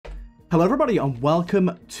Hello everybody and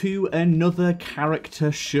welcome to another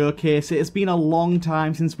character showcase. It has been a long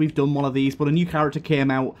time since we've done one of these, but a new character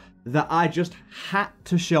came out that I just had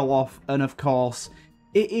to show off, and of course,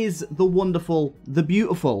 it is the wonderful, the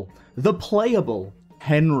beautiful, the playable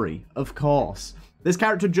Henry, of course. This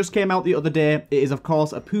character just came out the other day. It is, of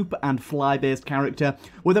course, a poop and fly-based character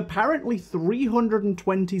with apparently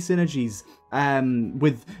 320 synergies,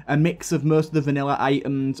 with a mix of most of the vanilla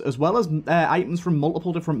items, as well as items from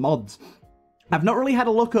multiple different mods. I've not really had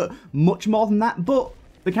a look at much more than that, but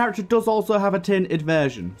the character does also have a tinted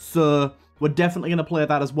version, so we're definitely going to play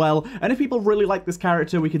that as well. And if people really like this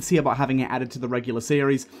character, we could see about having it added to the regular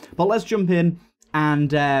series. But let's jump in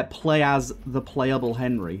and play as the playable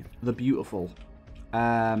Henry, the beautiful.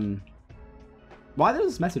 Why does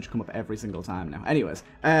this message come up every single time now? Anyways,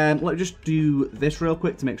 let's just do this real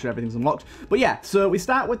quick to make sure everything's unlocked. But yeah, so we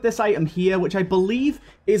start with this item here, which I believe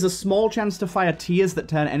is a small chance to fire tears that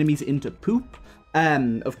turn enemies into poop.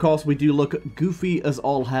 Of course, we do look goofy as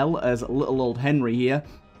all hell as little old Henry here.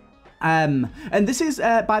 And this is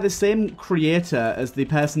by the same creator as the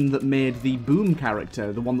person that made the Boom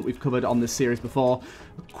character, the one that we've covered on this series before,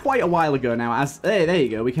 quite a while ago now. Hey, there you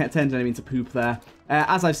go, we can't turn enemy into poop there.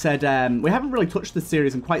 As I've said, we haven't really touched this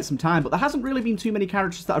series in quite some time, but there hasn't really been too many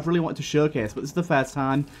characters that I've really wanted to showcase, but this is the first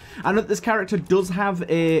time. I know that this character does have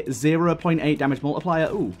a 0.8 damage multiplier.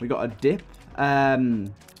 Ooh, we got a dip.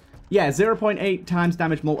 Yeah, 0.8 times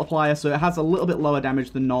damage multiplier, so it has a little bit lower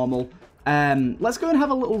damage than normal. Let's go and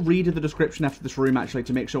have a little read of the description after this room, actually,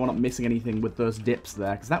 to make sure we're not missing anything with those dips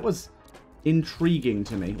there, because that was intriguing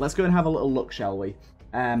to me. Let's go and have a little look, shall we?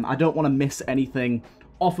 I don't want to miss anything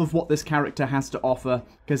off of what this character has to offer,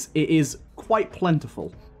 because it is quite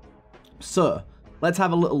plentiful. So, let's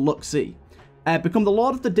have a little look-see. Become the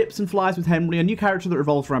Lord of the Dips and Flies with Henry, a new character that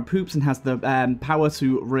revolves around poops and has the power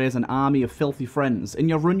to raise an army of filthy friends. In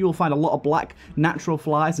your run, you will find a lot of black, natural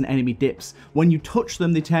flies and enemy dips. When you touch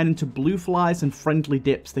them, they turn into blue flies and friendly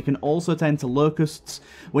dips. They can also turn into locusts.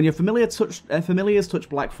 When your familiars touch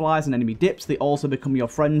black flies and enemy dips, they also become your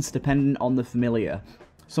friends, depending on the familiar.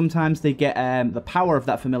 Sometimes they get the power of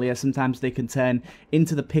that familiar, sometimes they can turn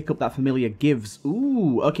into the pickup that familiar gives.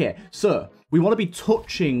 Ooh, okay, so we want to be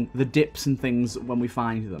touching the dips and things when we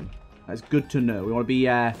find them. That's good to know. We want to be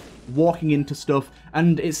walking into stuff,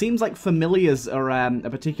 and it seems like familiars are a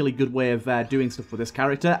particularly good way of doing stuff with this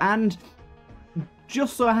character, and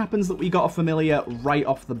just so happens that we got a familiar right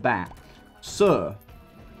off the bat. So,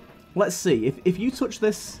 let's see, if you touch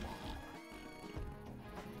this...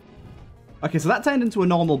 Okay, so that turned into a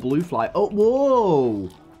normal blue fly. Oh, whoa!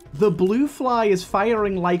 The blue fly is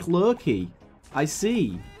firing like Loki. I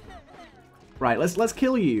see. Right, let's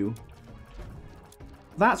kill you.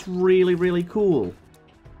 That's really, really cool.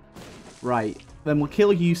 Right, then we'll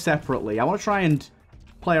kill you separately. I want to try and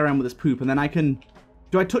play around with this poop, and then I can...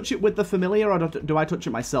 Do I touch it with the familiar, or do I touch it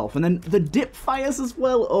myself? And then the dip fires as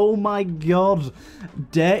well. Oh my god.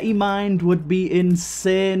 Dirty Mind would be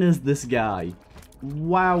insane as this guy.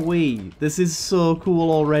 Wowee, this is so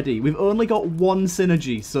cool already. We've only got one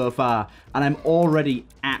synergy so far, and I'm already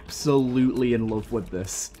absolutely in love with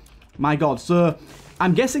this. My god, so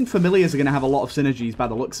I'm guessing familiars are going to have a lot of synergies by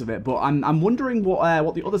the looks of it, but I'm wondering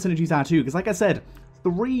what the other synergies are too, because like I said,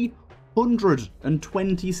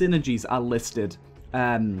 320 synergies are listed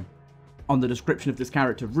on the description of this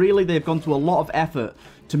character. Really, they've gone to a lot of effort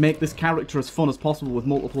to make this character as fun as possible with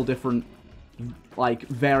multiple different... like,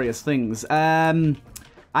 various things.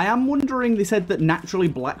 I am wondering, they said that naturally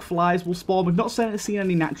black flies will spawn. We've not seen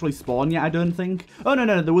any naturally spawn yet, I don't think. Oh,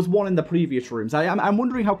 no, there was one in the previous rooms. I'm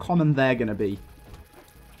wondering how common they're going to be.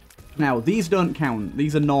 Now, these don't count.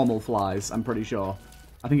 These are normal flies, I'm pretty sure.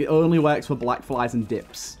 I think it only works for black flies and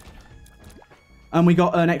dips. And we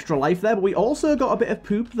got an extra life there, but we also got a bit of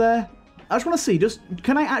poop there. I just want to see,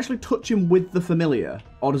 can I actually touch him with the familiar?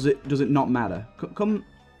 Or does it not matter? Come...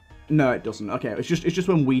 No, it doesn't. Okay, it's just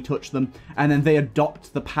when we touch them, and then they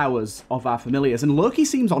adopt the powers of our familiars. And Loki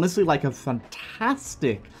seems honestly like a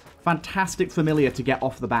fantastic familiar to get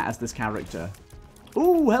off the bat as this character.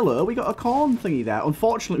 Ooh, hello, we got a corn thingy there.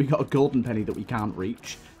 Unfortunately, we got a golden penny that we can't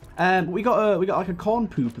reach. But we got like a corn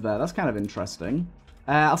poop there. That's kind of interesting.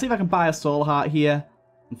 I'll see if I can buy a soul heart here.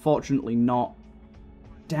 Unfortunately, not.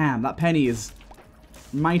 Damn, that penny is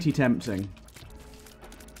mighty tempting.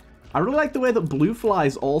 I really like the way that blue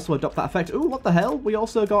flies also adopt that effect. Ooh, what the hell? We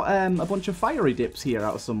also got a bunch of fiery dips here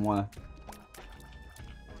out of somewhere.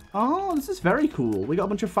 Oh, this is very cool. We got a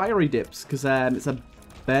bunch of fiery dips because it's a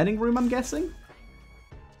burning room, I'm guessing.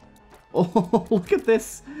 Oh, look at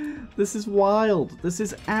this. This is wild. This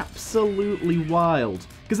is absolutely wild.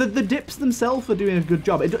 Because the dips themselves are doing a good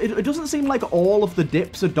job. It doesn't seem like all of the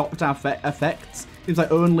dips adopt our effects. It seems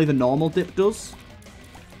like only the normal dip does.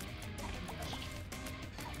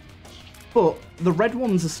 But the red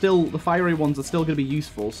ones are still, the fiery ones are still going to be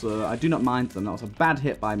useful, so I do not mind them. That was a bad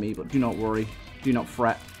hit by me, but do not worry. Do not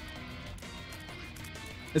fret.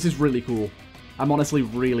 This is really cool. I'm honestly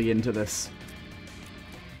really into this.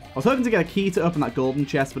 I was hoping to get a key to open that golden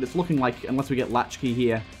chest, but it's looking like, unless we get latchkey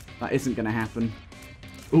here, that isn't going to happen.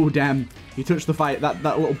 Oh, damn. He touched the fire, that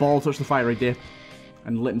little ball touched the fiery dip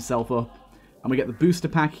and lit himself up. And we get the booster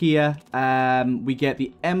pack here. We get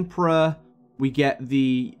the Emperor. We get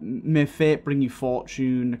the May Fate bring you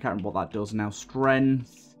fortune. I can't remember what that does now.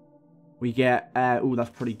 Strength. We get, oh,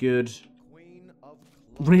 that's pretty good.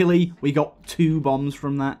 Really? We got 2 bombs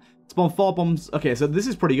from that. Spawn 4 bombs. Okay, so this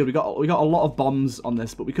is pretty good. We got a lot of bombs on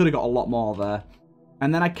this, but we could have got a lot more there.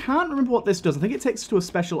 And then I can't remember what this does. I think it takes us to a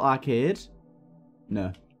special arcade.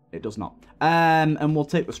 No, it does not. And we'll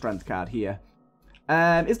take the strength card here.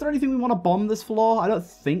 Is there anything we want to bomb this floor? I don't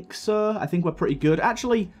think so. I think we're pretty good.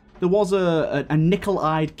 Actually, there was a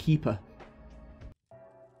nickel-eyed keeper.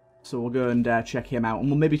 So we'll go and check him out. And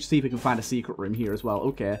we'll maybe see if we can find a secret room here as well.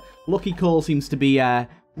 Okay. Lucky Cole seems to be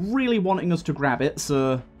really wanting us to grab it,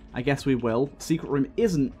 so I guess we will. Secret room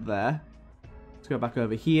isn't there. Let's go back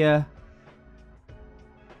over here.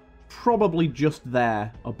 Probably just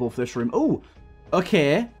there above this room. Oh,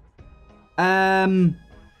 okay. I've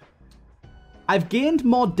gained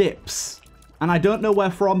more dips, and I don't know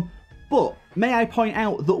where from, but may I point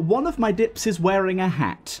out that one of my dips is wearing a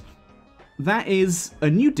hat. That is a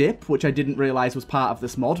new dip, which I didn't realise was part of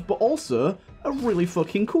this mod, but also a really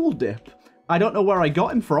fucking cool dip. I don't know where I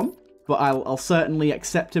got him from, but I'll certainly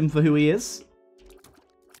accept him for who he is.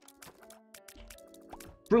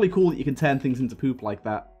 It's really cool that you can turn things into poop like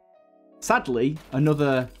that. Sadly,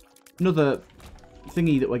 another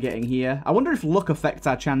thingy that we're getting here. I wonder if luck affects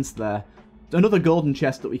our chance there. Another golden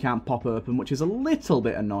chest that we can't pop open, which is a little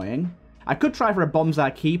bit annoying. I could try for a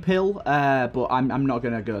Bombsar Key Pill, but I'm not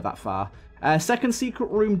going to go that far. Second secret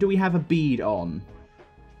room, do we have a bead on?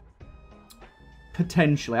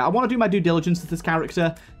 Potentially. I want to do my due diligence with this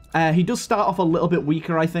character. He does start off a little bit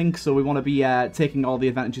weaker, I think, so we want to be taking all the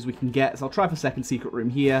advantages we can get. So I'll try for second secret room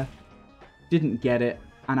here. Didn't get it.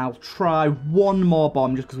 And I'll try one more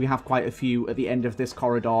bomb, just because we have quite a few at the end of this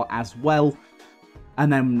corridor as well.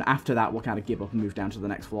 And then after that, we'll kind of give up and move down to the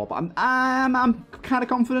next floor. But I'm kind of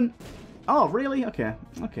confident. Oh, really? Okay.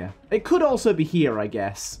 Okay. It could also be here, I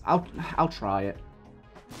guess. I'll try it.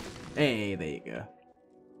 Hey, there you go.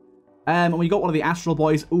 And we got one of the Astral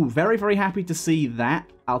Boys. Ooh, very, very happy to see that.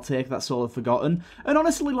 I'll take that Soul of Forgotten. And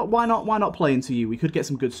honestly, look, why not play into you? We could get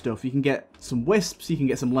some good stuff. You can get some Wisps, you can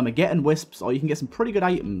get some Lemageddon Wisps, or you can get some pretty good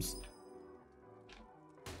items.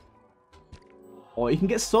 Or you can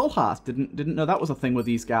get Soul Hearts. Didn't know that was a thing with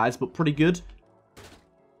these guys, but pretty good.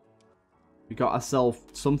 We got ourselves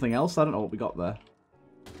something else. I don't know what we got there.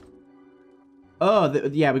 Oh,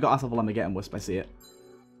 yeah, we got ourselves a Lemageddon Wisp. I see it.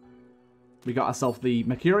 We got ourselves the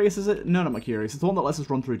Mercurius, is it? No, not Mercurius. It's the one that lets us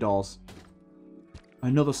run through doors.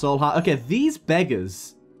 Another Soul Heart. Okay, these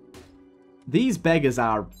beggars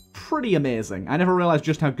are pretty amazing. I never realized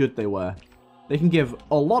just how good they were. They can give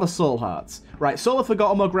a lot of Soul Hearts. Right, Soul of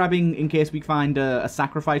Forgotten we're grabbing in case we find a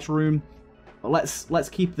sacrifice room. But let's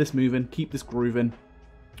keep this moving, keep this grooving.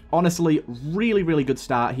 Honestly, really, really good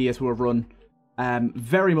start here to a run.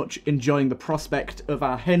 Very much enjoying the prospect of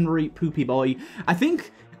our Henry Poopy Boy. I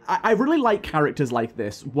think I really like characters like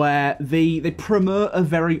this, where they promote a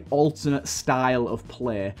very alternate style of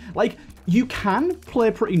play. Like, you can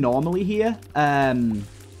play pretty normally here.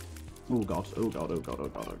 Oh god, oh god, oh god, oh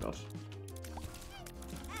god, oh god.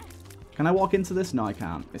 Can I walk into this? No, I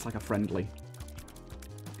can't. It's like a friendly.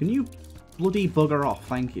 Can you bloody bugger off?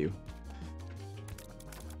 Thank you.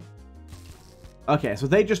 Okay, so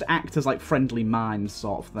they just act as like friendly mimes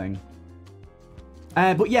sort of thing.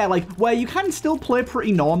 But yeah, like, where you can still play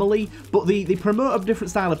pretty normally, but they promote a different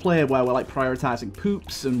style of play where we're, like, prioritizing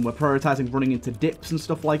poops and we're prioritizing running into dips and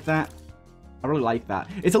stuff like that. I really like that.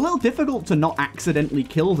 It's a little difficult to not accidentally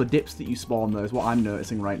kill the dips that you spawn, though, is what I'm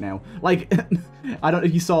noticing right now. Like, I don't know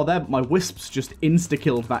if you saw there, but my Wisps just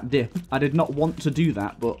insta-killed that dip. I did not want to do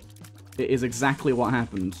that, but it is exactly what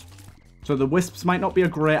happened. So the Wisps might not be a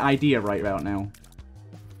great idea right about now.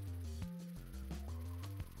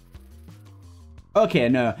 Okay,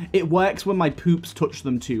 no. It works when my poops touch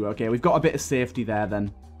them too. Okay, we've got a bit of safety there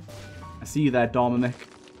then. I see you there, Dormamic.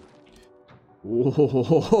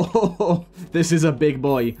 Whoa, this is a big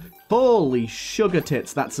boy. Holy sugar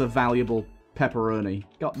tits, that's a valuable pepperoni.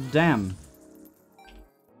 God damn.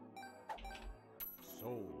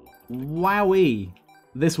 Wowee.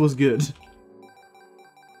 This was good.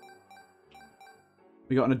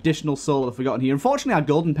 We got an additional soul that I've forgotten here. Unfortunately, our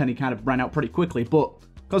golden penny kind of ran out pretty quickly, but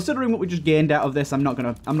considering what we just gained out of this, I'm not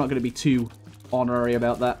gonna be too honorary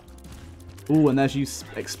about that. Ooh, and there's you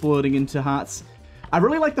exploding into hearts. I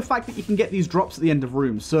really like the fact that you can get these drops at the end of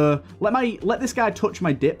rooms. So let this guy touch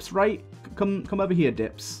my dips, right? Come over here,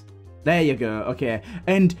 dips. There you go. Okay,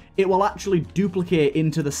 and it will actually duplicate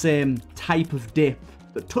into the same type of dip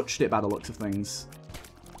that touched it by the looks of things.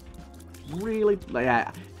 Really,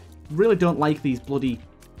 yeah, really don't like these bloody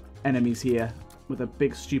enemies here with the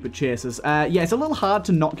big stupid chasers. Yeah, it's a little hard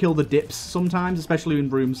to not kill the dips sometimes, especially in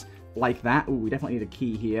rooms like that. Ooh, we definitely need a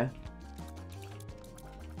key here.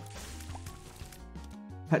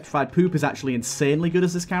 Petrified Poop is actually insanely good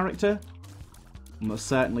as this character. I'll most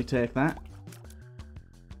certainly take that.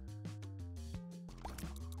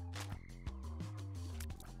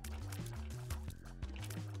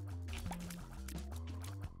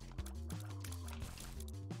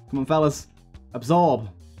 Come on, fellas. Absorb.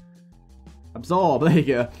 Absorb. There you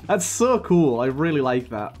go. That's so cool. I really like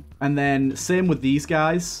that. And then, same with these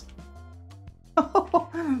guys.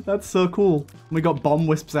 That's so cool. We got bomb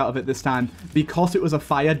wisps out of it this time. Because it was a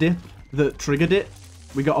fire dip that triggered it,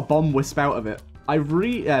 we got a bomb wisp out of it.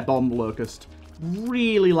 Bomb locust.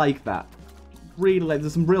 Really like that. Really like,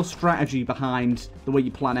 there's some real strategy behind the way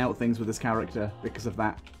you plan out things with this character because of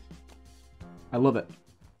that. I love it.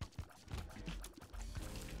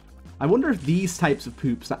 I wonder if these types of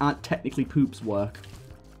poops that aren't technically poops work.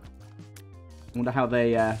 I wonder how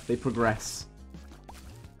they progress.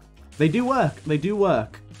 They do work. They do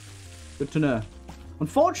work. Good to know.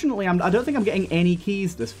 Unfortunately, I don't think I'm getting any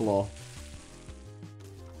keys this floor.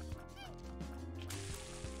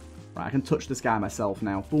 Right, I can touch this guy myself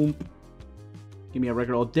now. Boom. Give me a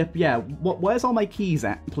regular old dip. Yeah, where's all my keys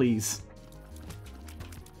at, please?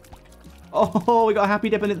 Oh, we got a happy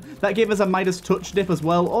dip, and that gave us a Midas touch dip as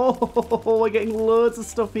well. Oh, we're getting loads of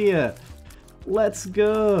stuff here. Let's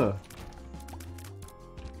go.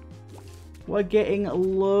 We're getting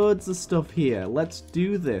loads of stuff here. Let's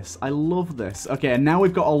do this. I love this. Okay, and now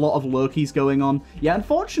we've got a lot of Lokis going on. Yeah,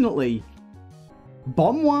 unfortunately,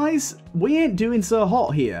 bomb-wise, we ain't doing so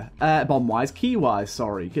hot here. Bomb-wise, key-wise,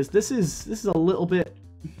 sorry, because this is a little bit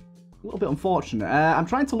unfortunate. I'm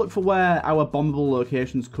trying to look for where our bombable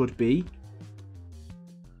locations could be.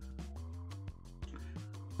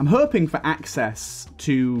 I'm hoping for access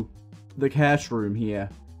to the cache room here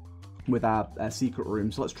with our secret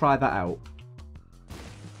room, so let's try that out.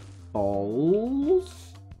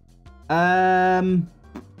 Balls.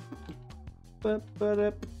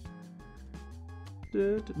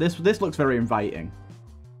 This looks very inviting.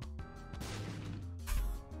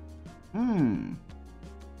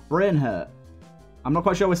 Brain hurt. I'm not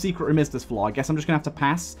quite sure where secret room is this floor. I guess I'm just gonna have to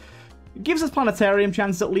pass. It gives us planetarium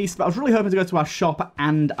chance at least, but I was really hoping to go to our shop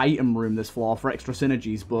and item room this floor for extra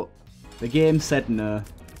synergies, but the game said no.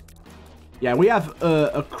 Yeah, we have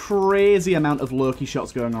a crazy amount of Loki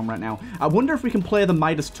shots going on right now. I wonder if we can play the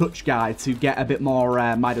Midas Touch guy to get a bit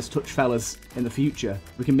more Midas Touch fellas in the future.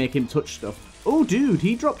 We can make him touch stuff. Oh, dude,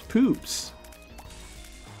 he dropped poops.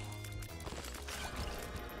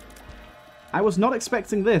 I was not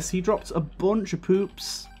expecting this. He dropped a bunch of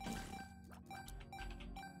poops.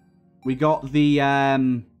 We got the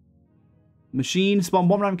machine. Spawn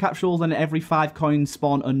one random capsule, then every 5 coins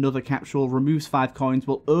spawn another capsule. Removes 5 coins.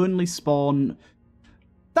 Will only spawn...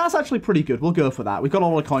 That's actually pretty good. We'll go for that. We've got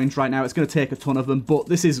all the coins right now. It's going to take a ton of them, but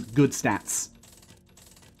this is good stats.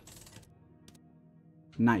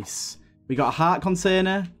 Nice. We got a heart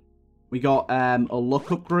container. We got a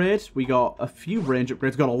luck upgrade. We got a few range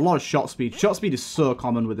upgrades. We got a lot of shot speed. Shot speed is so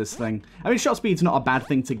common with this thing. I mean, shot speed's not a bad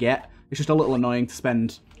thing to get. It's just a little annoying to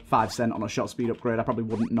spend 5 cents on a shot speed upgrade. I probably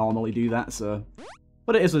wouldn't normally do that, so...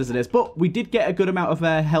 But it is what it is. But we did get a good amount of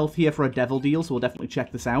health here for a devil deal, so we'll definitely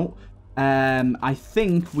check this out. I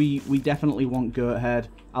think we definitely want Goat Head.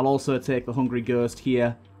 I'll also take the Hungry Ghost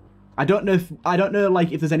here. I don't know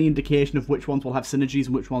if there's any indication of which ones will have synergies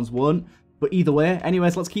and which ones won't. But either way,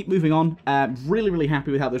 anyways, let's keep moving on. Really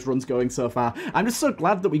happy with how this run's going so far. I'm just so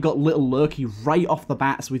glad that we got Little Loki right off the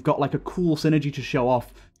bat, so we've got like a cool synergy to show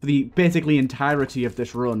off for the basically entirety of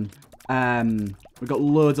this run. We've got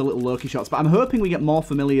loads of Little Loki shots, but I'm hoping we get more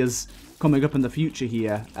familiars coming up in the future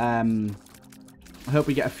here. I hope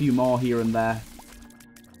we get a few more here and there.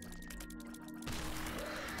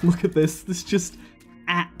 Look at this. This is just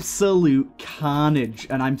absolute carnage,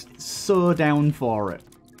 and I'm so down for it.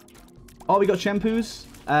 Oh, we got shampoos.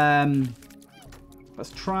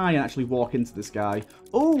 Let's try and actually walk into this guy.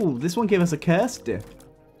 Oh, this one gave us a curse dip.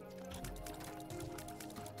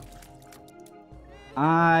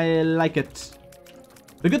 I like it.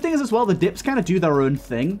 The good thing is as well, the dips kind of do their own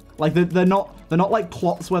thing. Like they're not like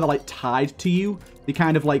plots where they're like tied to you. They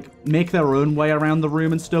kind of like make their own way around the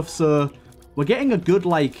room and stuff. So we're getting a good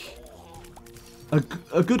like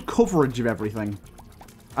a good coverage of everything.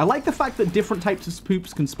 I like the fact that different types of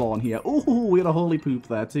poops can spawn here. Oh, we got a holy poop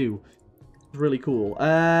there too. Really cool.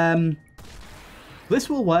 This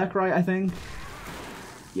will work, right? I think.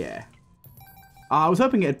 Yeah. I was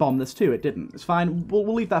hoping it'd bomb this too. It didn't. It's fine.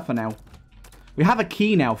 We'll leave that for now. We have a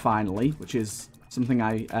key now, finally, which is something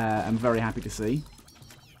I am very happy to see.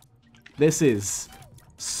 This is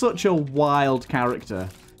such a wild character.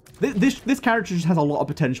 This character just has a lot of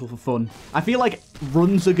potential for fun. I feel like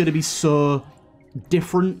runs are going to be so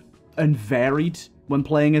different and varied when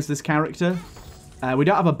playing as this character. We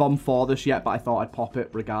don't have a bomb for this yet, but I thought I'd pop it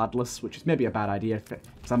regardless, which is maybe a bad idea,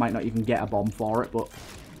 because I might not even get a bomb for it, but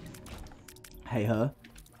hey her.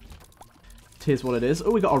 Here's what it is.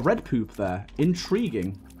 Oh, we got a red poop there.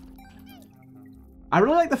 Intriguing. I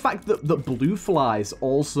really like the fact that blue flies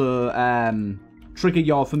also trigger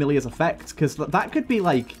your familiar's effect, because that could be,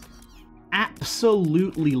 like,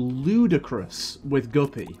 absolutely ludicrous with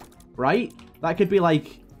Guppy, right? That could be,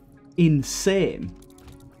 like, insane.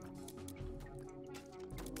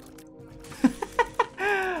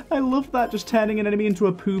 I love that, just turning an enemy into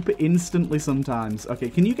a poop instantly sometimes. Okay,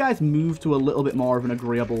 can you guys move to a little bit more of an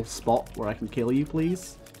agreeable spot where I can kill you,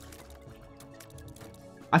 please?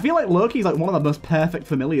 I feel like Loki's like one of the most perfect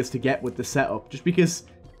familiars to get with the setup, just because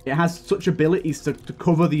it has such abilities to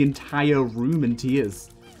cover the entire room in tears.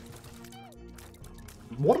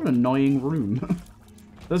 What an annoying room.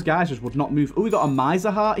 Those guys just would not move. Oh, we got a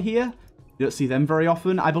Miser Heart here. You don't see them very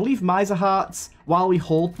often. I believe Miser Hearts, while we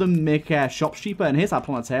hold them, make shops cheaper. And here's our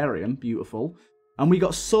planetarium. Beautiful. And we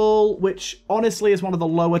got Soul, which honestly is one of the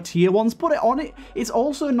lower tier ones. Put it on it. It's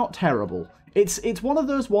also not terrible. It's one of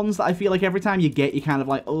those ones that I feel like every time you get, you kind of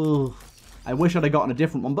like, oh, I wish I'd have gotten a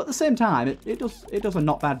different one. But at the same time, it does a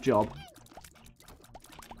not bad job.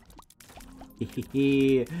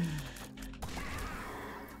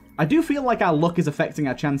 I do feel like our luck is affecting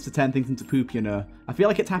our chance to turn things into poop, you know. I feel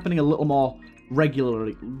like it's happening a little more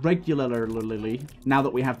regularly now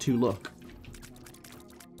that we have 2 luck.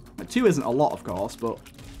 2 isn't a lot, of course, but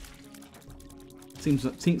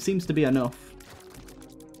seems to be enough.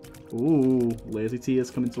 Ooh, lazy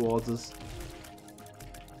tears coming towards us.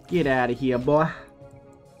 Get out of here, boy.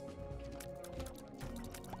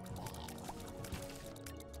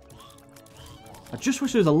 I just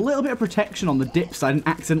wish there was a little bit of protection on the dips so I didn't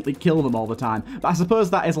accidentally kill them all the time. But I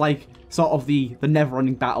suppose that is like sort of the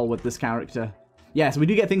never-ending battle with this character. Yeah, so we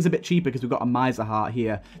do get things a bit cheaper because we've got a Miser Heart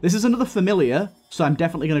here. This is another familiar, so I'm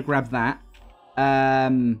definitely going to grab that.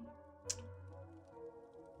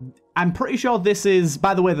 I'm pretty sure this is...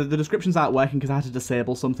 By the way, the descriptions aren't working because I had to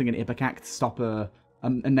disable something in Ipecac to stop a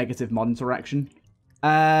negative mod interaction.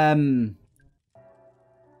 I'll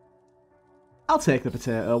take the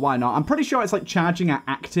potato, why not? I'm pretty sure it's like charging at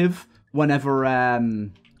active whenever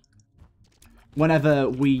whenever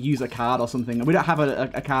we use a card or something. And we don't have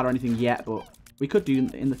a card or anything yet, but we could do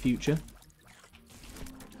in the future.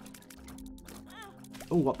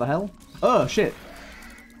 Oh, what the hell? Oh, shit.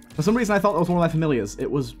 For some reason I thought that was one of my familiars. It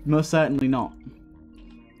was most certainly not.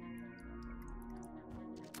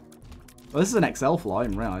 Well, this is an XL flaw, I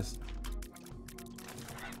didn't realise.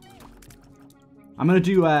 I'm gonna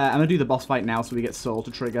do the boss fight now so we get Soul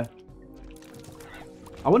to trigger.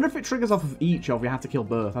 I wonder if it triggers off of each or if we have to kill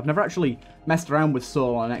both. I've never actually messed around with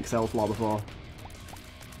Soul on an XL floor before.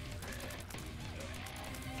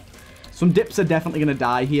 Some dips are definitely gonna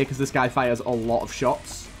die here because this guy fires a lot of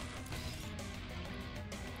shots.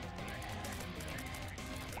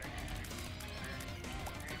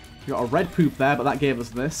 We got a red poop there, but that gave us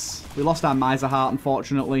this. We lost our Miser Heart,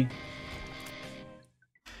 unfortunately.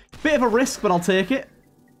 Bit of a risk, but I'll take it.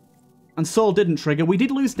 And Soul didn't trigger. We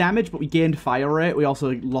did lose damage, but we gained fire rate. We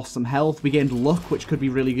also lost some health. We gained luck, which could be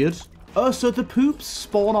really good. Oh, so the poops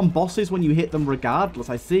spawn on bosses when you hit them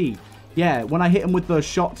regardless, I see. Yeah, when I hit them with those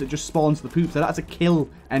shots, it just spawns the poops. I don't have to kill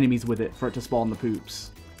enemies with it for it to spawn the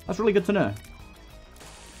poops. That's really good to know.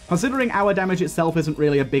 Considering our damage itself isn't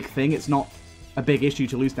really a big thing, it's not a big issue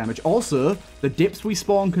to lose damage. Also, the dips we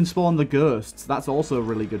spawn can spawn the ghosts. That's also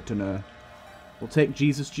really good to know. We'll take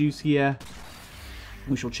Jesus Juice here.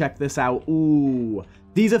 We shall check this out. Ooh.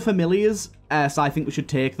 These are familiars, so I think we should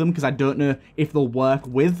take them, because I don't know if they'll work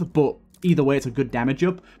with, but either way, it's a good damage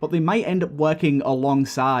up. But they might end up working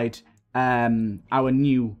alongside our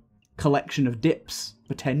new collection of dips,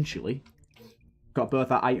 potentially. Got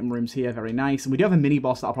both our item rooms here, very nice. And we do have a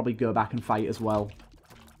mini-boss that I'll probably go back and fight as well.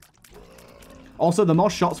 Also, the more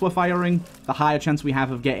shots we're firing, the higher chance we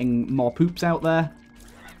have of getting more poops out there.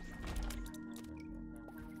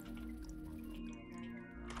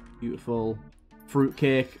 Beautiful.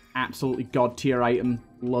 Fruitcake, absolutely god tier item.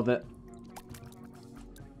 Love it.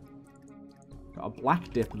 Got a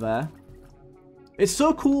black dip there. It's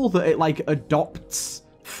so cool that it, like, adopts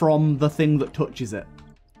from the thing that touches it.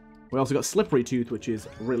 We also got Slippery Tooth, which is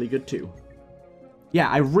really good too. Yeah,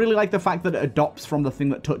 I really like the fact that it adopts from the thing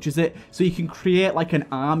that touches it, so you can create, like, an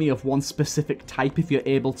army of one specific type if you're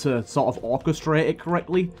able to sort of orchestrate it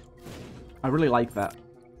correctly. I really like that.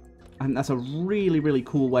 And that's a really, really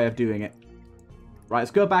cool way of doing it. Right,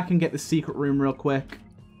 let's go back and get the secret room real quick.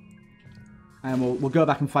 And we'll go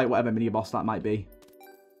back and fight whatever mini-boss that might be.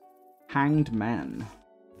 Hanged Man.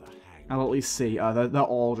 I'll at least see. Oh, they're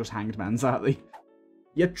all just hanged mans, aren't they?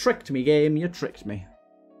 You tricked me, game. You tricked me.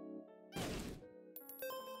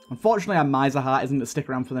 Unfortunately, our Miser Heart isn't going to stick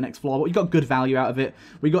around for the next floor, but we got good value out of it.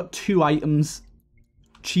 We got 2 items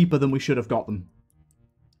cheaper than we should have got them.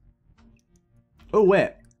 Oh,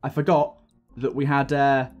 wait. I forgot that we had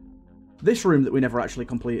this room that we never actually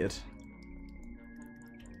completed.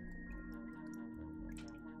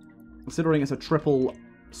 Considering it's a triple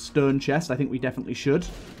stone chest, I think we definitely should.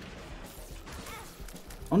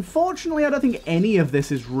 Unfortunately, I don't think any of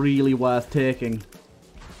this is really worth taking.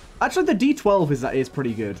 Actually, the D12 is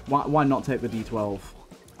pretty good. Why not take the D12?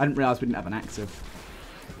 I didn't realise we didn't have an active.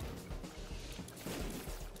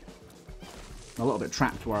 I'm a little bit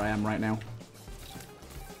trapped where I am right now.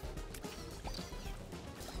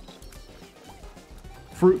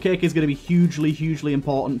 Fruitcake is going to be hugely, hugely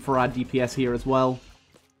important for our DPS here as well.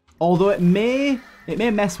 Although it may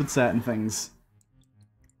mess with certain things.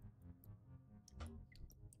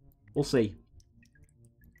 We'll see.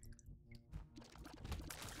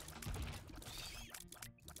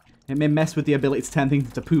 It may mess with the ability to turn things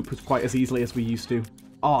into poop quite as easily as we used to.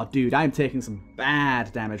 Oh, dude, I'm taking some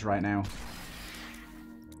bad damage right now.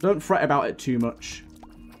 Don't fret about it too much.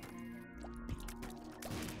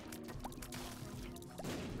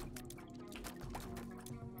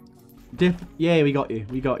 Dip. Yeah, we got you.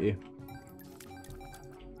 We got you.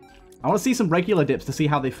 I want to see some regular dips to see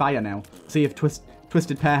how they fire now. See if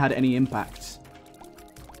Twisted Pair had any impact.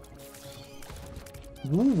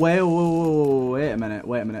 Ooh, wait a minute.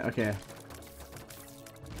 Wait a minute. Okay.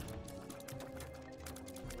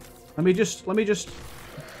 Let me just...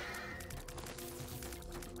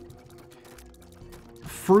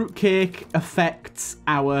 Fruitcake affects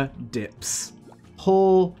our dips.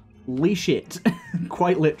 Holy shit.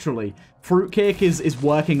 Quite literally. Fruitcake is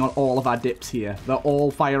working on all of our dips here. They're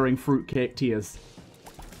all firing fruitcake tiers.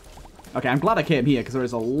 Okay, I'm glad I came here because there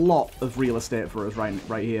is a lot of real estate for us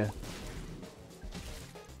right here.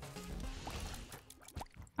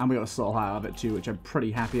 And we got a soul heart out of it too, which I'm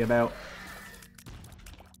pretty happy about.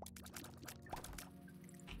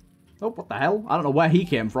 Oh, what the hell? I don't know where he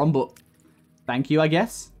came from, but thank you, I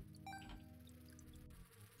guess.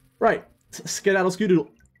 Right. Skedaddle Scoodoodle.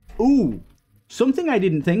 Ooh. Something I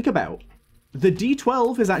didn't think about. The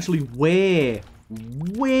D12 is actually way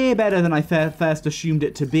better than I first assumed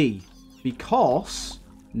it to be. Because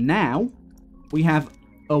now we have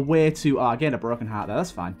a way to... Oh, again, a broken heart there.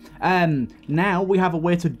 That's fine. Now we have a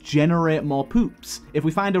way to generate more poops. If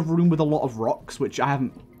we find a room with a lot of rocks, which I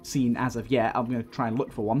haven't seen as of yet, I'm going to try and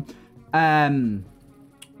look for one.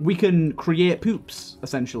 We can create poops,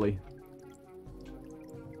 essentially.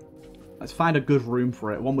 Let's find a good room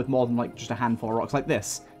for it. One with more than, like, just a handful of rocks like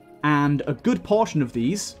this. And a good portion of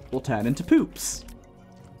these will turn into poops.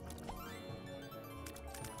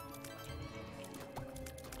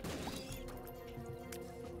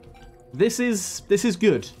 This is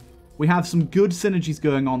good. We have some good synergies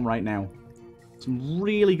going on right now. Some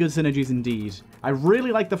really good synergies indeed. I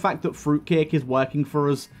really like the fact that Fruitcake is working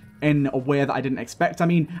for us in a way that I didn't expect. I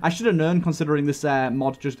mean, I should have known, considering this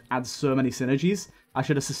mod just adds so many synergies. I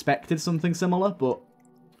should have suspected something similar, but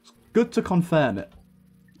it's good to confirm it.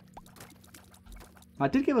 I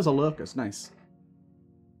did give us a locust. Nice.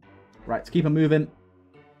 Right, let's keep on moving.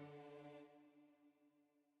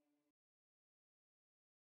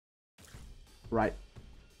 Right.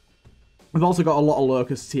 We've also got a lot of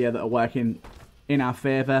locusts here that are working in our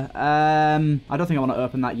favour. I don't think I want to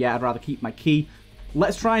open that yet. I'd rather keep my key.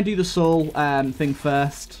 Let's try and do the soul thing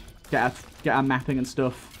first. Get our mapping and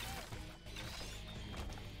stuff.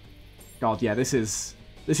 God, yeah, this is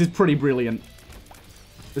pretty brilliant.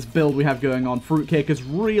 This build we have going on. Fruitcake has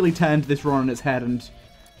really turned this run on its head and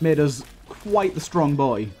made us quite the strong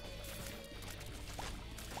boy.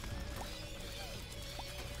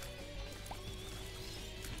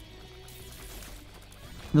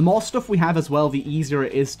 The more stuff we have as well, the easier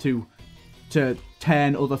it is to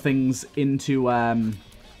turn other things into our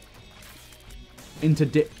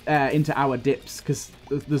dips, because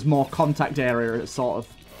there's more contact area, sort of.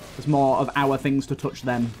 There's more of our things to touch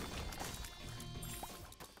them.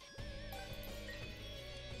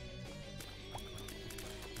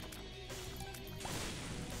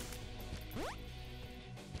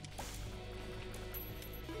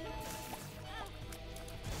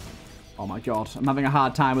 Oh my god, I'm having a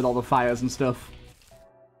hard time with all the fires and stuff.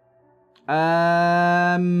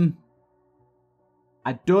 I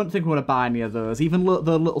don't think I'm going to buy any of those. Even though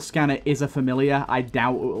the little scanner is a familiar, I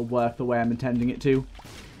doubt it will work the way I'm intending it to.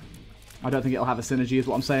 I don't think it'll have a synergy is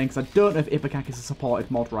what I'm saying, because I don't know if Ipecac is a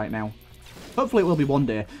supported mod right now. Hopefully it will be one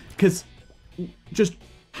day, because just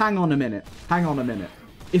hang on a minute. Hang on a minute.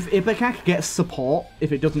 If Ipecac gets support,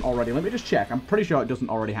 if it doesn't already, let me just check. I'm pretty sure it doesn't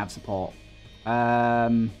already have support.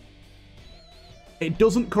 It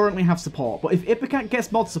doesn't currently have support, but if Ipecac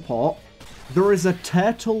gets mod support, there is a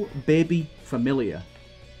turtle baby familiar.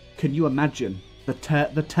 Can you imagine? The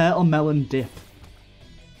TurtleMelon dip.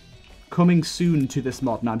 Coming soon to this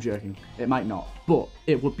mod. No, I'm joking. It might not, but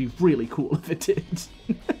it would be really cool if it did.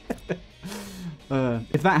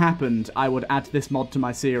 If that happened, I would add this mod to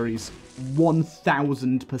my series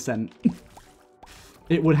 1000%.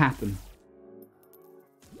 It would happen.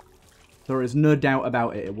 There is no doubt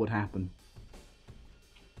about it, it would happen.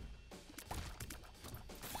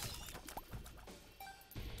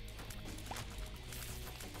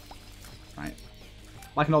 Right.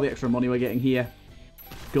 Liking all the extra money we're getting here.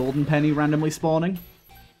 Golden penny randomly spawning.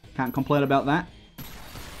 Can't complain about that.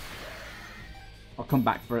 I'll come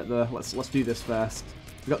back for it though. Let's do this first.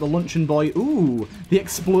 We got the luncheon boy. Ooh, the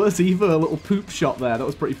explosivo little poop shot there. That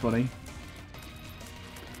was pretty funny.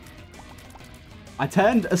 I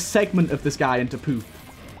turned a segment of this guy into poop.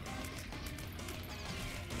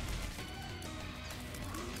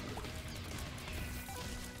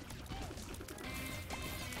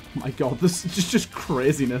 Oh my god, this is just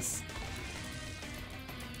craziness.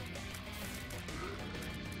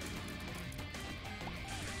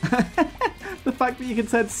 The fact that you can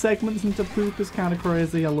turn segments into poop is kind of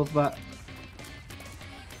crazy. I love that.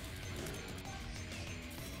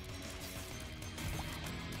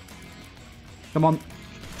 Come on.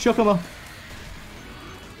 Chuck him up.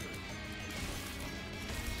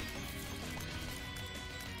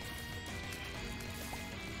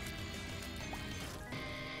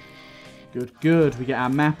 Good, good. We get our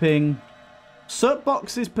mapping.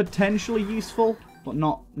 Soapbox is potentially useful, but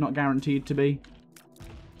not guaranteed to be.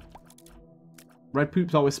 Red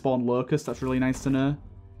poops always spawn locusts. That's really nice to know.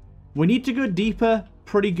 We need to go deeper.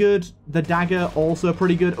 Pretty good. The dagger also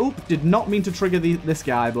pretty good. Oop, did not mean to trigger this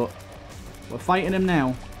guy, but we're fighting him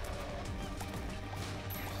now.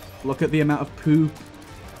 Look at the amount of poop.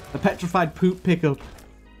 The petrified poop pickup.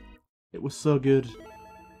 It was so good.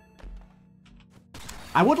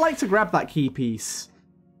 I would like to grab that key piece,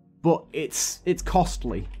 but it's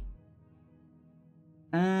costly.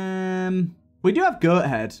 We do have goat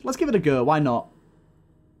head. Let's give it a go. Why not?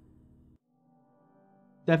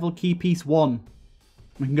 Devil key piece 1.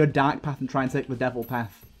 We can go dark path and try and take the devil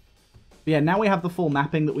path. But yeah, now we have the full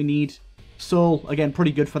mapping that we need. Soul, again,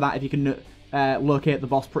 pretty good for that if you can locate the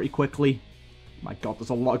boss pretty quickly. My god,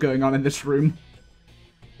 there's a lot going on in this room.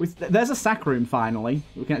 There's a sack room, finally.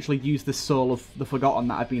 We can actually use this Soul of the Forgotten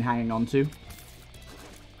that I've been hanging on to.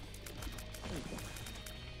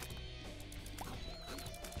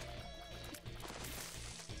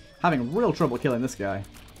 Having real trouble killing this guy.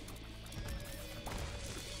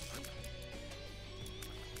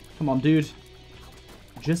 Come on, dude.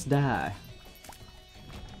 Just die.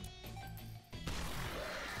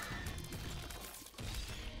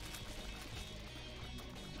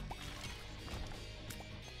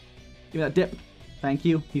 Give me that dip. Thank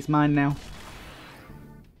you. He's mine now.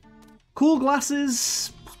 Cool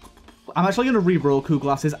glasses. I'm actually going to re-roll cool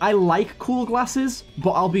glasses. I like cool glasses,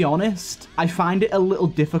 but I'll be honest. I find it a little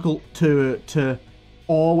difficult to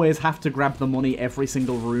always have to grab the money every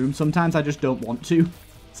single room. Sometimes I just don't want to.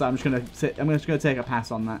 So I'm just going to take a pass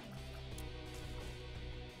on that.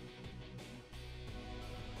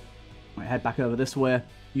 Right, head back over this way.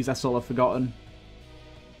 Use that Soul of Forgotten.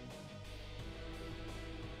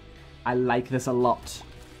 I like this a lot.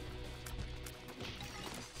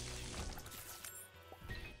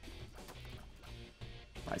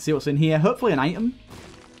 Right, see what's in here. Hopefully an item.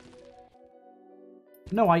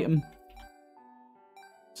 No item.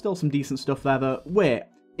 Still some decent stuff there, though. Wait,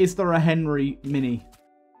 is there a Henry Mini?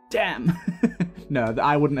 Damn. No,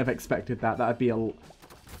 I wouldn't have expected that. That'd be a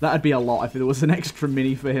lot if there was an extra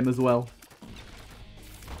mini for him as well.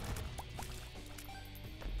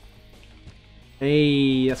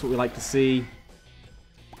 Hey, that's what we like to see.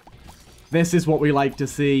 This is what we like to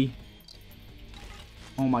see.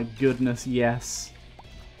 Oh my goodness, yes.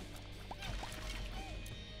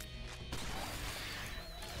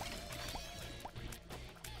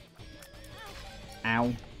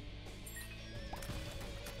 Ow.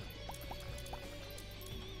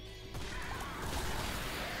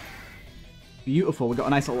 Beautiful, we've got a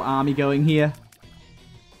nice little army going here.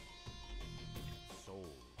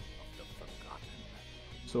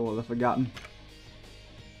 Soul of the Forgotten.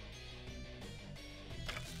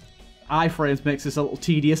 Iframes makes this a little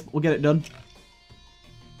tedious, but we'll get it done.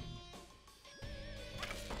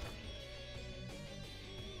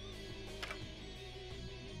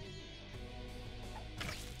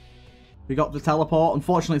 We got the teleport.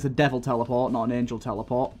 Unfortunately, it's a devil teleport, not an angel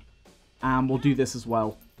teleport. And we'll do this as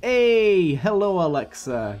well. Hey! Hello,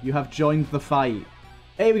 Alexa. You have joined the fight.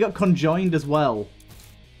 Hey, we got conjoined as well.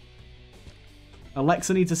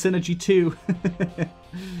 Alexa needs a synergy too.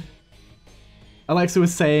 Alexa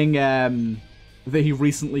was saying that he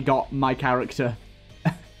recently got my character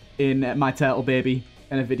in My Turtle Baby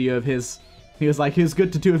in a video of his. He was like, it was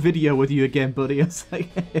good to do a video with you again, buddy. I was like,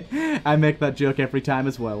 I make that joke every time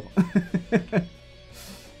as well.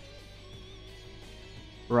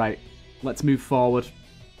 Right, let's move forward.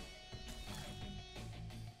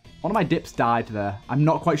 One of my dips died there. I'm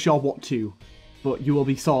not quite sure what to, but you will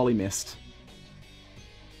be sorely missed.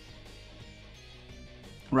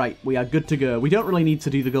 Right, we are good to go. We don't really need to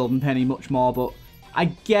do the golden penny much more, but I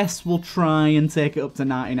guess we'll try and take it up to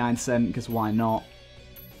 99 cents, because why not?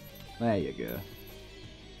 There you go.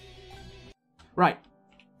 Right,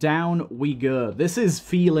 down we go. This is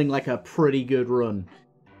feeling like a pretty good run.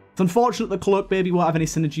 It's unfortunate the Cloak Baby won't have any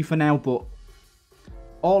synergy for now, but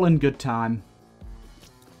all in good time.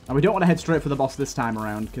 And we don't want to head straight for the boss this time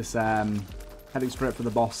around, because heading straight for the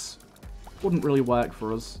boss wouldn't really work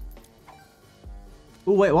for us.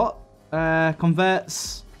 Oh, wait, what?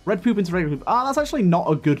 Converts red poop into regular poop. Ah, that's actually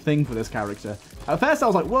not a good thing for this character. At first I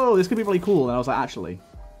was like, whoa, this could be really cool. And I was like, actually,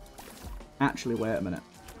 wait a minute.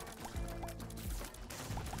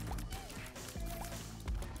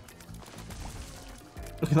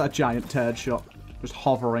 Look at that giant turd shot. Just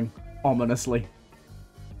hovering ominously.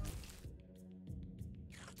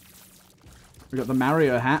 We got the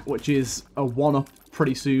Mario hat, which is a 1-up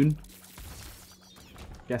pretty soon.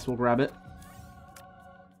 Guess we'll grab it.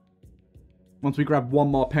 Once we grab one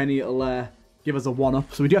more penny, it'll give us a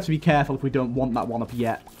 1-up. So we do have to be careful if we don't want that 1-up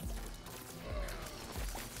yet.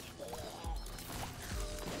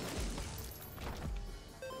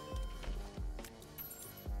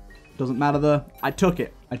 Doesn't matter though. I took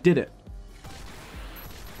it. I did it.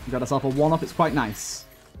 We got ourselves a 1-up. It's quite nice.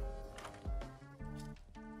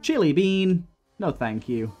 Chili bean. No, thank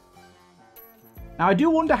you. Now I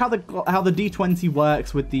do wonder how the D20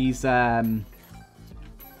 works with these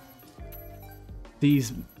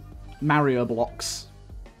Mario blocks.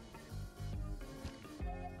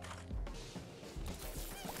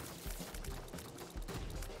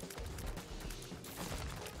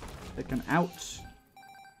 Taken out.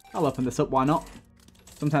 I'll open this up, why not?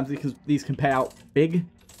 Sometimes these can pay out big.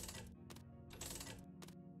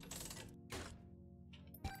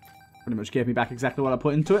 Pretty much gave me back exactly what I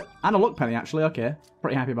put into it. And a luck penny, actually. Okay.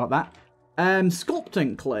 Pretty happy about that.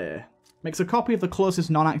 Sculpting clay. Makes a copy of the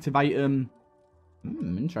closest non-active item.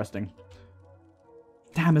 Interesting.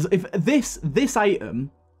 Damn, if this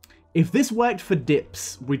item, if this worked for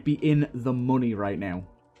dips, we'd be in the money right now.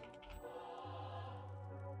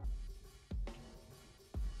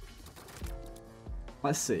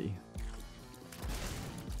 Let's see.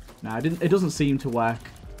 Nah, it doesn't seem to work.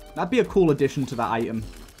 That'd be a cool addition to that item.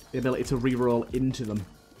 The ability to reroll into them.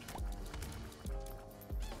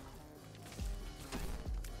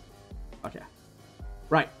 Okay.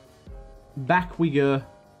 Right. Back we go.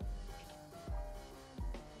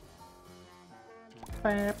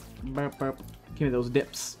 Give me those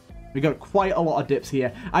dips. We got quite a lot of dips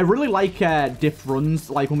here. I really like dip runs,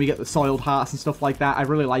 like when we get the soiled hearts and stuff like that. I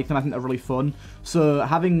really like them. I think they're really fun. So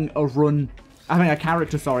having a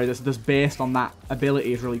character, sorry, that's based on that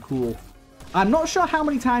ability is really cool. I'm not sure how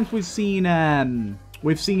many times we've seen the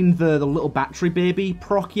little battery baby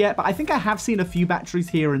proc yet, but I think I have seen a few batteries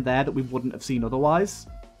here and there that we wouldn't have seen otherwise.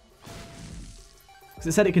 Because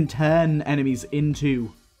it said it can turn enemies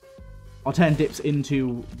into, or turn dips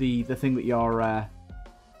into the thing that your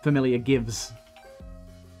familiar gives.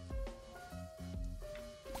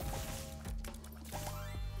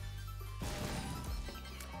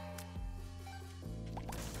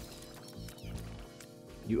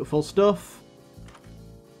 Beautiful stuff.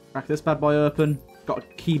 Crack this bad boy open. Got a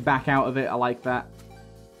key back out of it. I like that.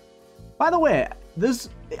 By the way,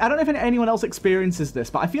 I don't know if anyone else experiences this,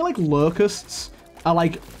 but I feel like locusts are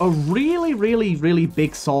like a really, really, really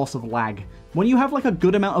big source of lag. When you have like a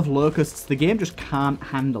good amount of locusts, the game just can't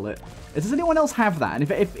handle it. Does anyone else have that?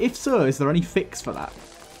 And if so, is there any fix for that?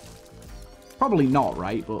 Probably not,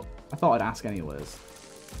 right? But I thought I'd ask anyways.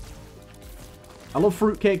 I love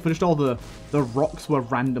fruitcake for just all the rocks we're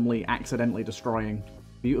randomly, accidentally destroying.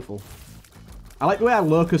 Beautiful. I like the way our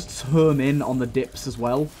locusts home in on the dips as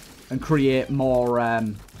well and create more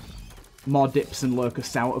dips and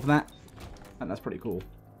locusts out of that. And that's pretty cool.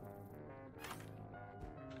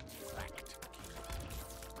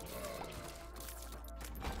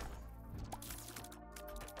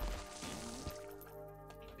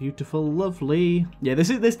 Beautiful, lovely. Yeah,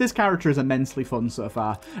 this character is immensely fun so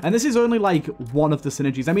far. And this is only like one of the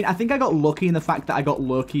synergies. I mean, I think I got lucky in the fact that I got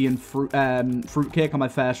Loki and Fruitcake on my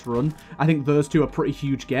first run. I think those two are pretty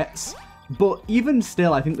huge gets. But even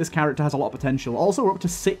still, I think this character has a lot of potential. Also, we're up to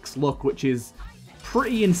 6 luck, which is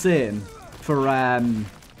pretty insane for the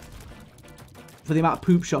amount of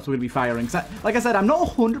poop shots we're going to be firing. Like I said, I'm not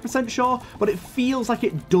 100% sure, but it feels like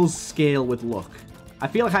it does scale with luck. I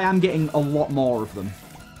feel like I am getting a lot more of them.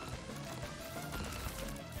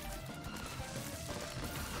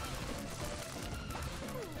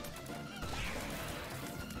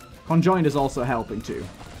 Conjoined is also helping too.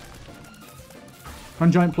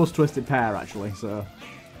 Conjoined plus Twisted Pair, actually, so...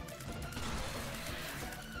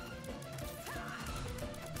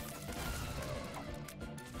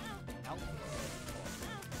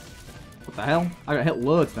 What the hell? I got hit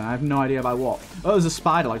loads then. I have no idea by what. Oh, there's a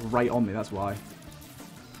spider, like, right on me. That's why.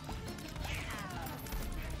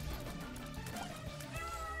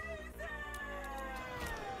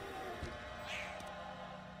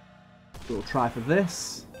 We'll try for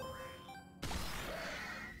this.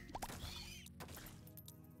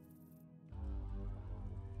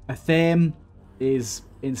 A theme is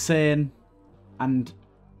insane. And...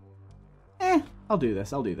 I'll do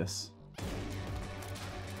this. I'll do this.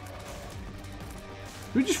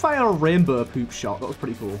 Did we just fire a rainbow poop shot? That was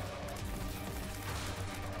pretty cool.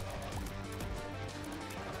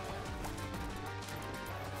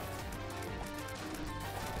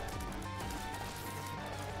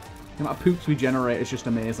 The amount of poops we generate is just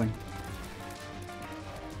amazing.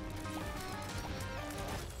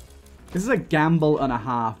 This is a gamble and a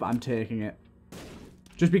half, but I'm taking it.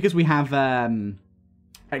 Just because we have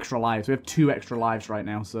extra lives. We have 2 extra lives right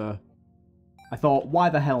now, so... I thought, why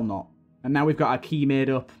the hell not? And now we've got our key made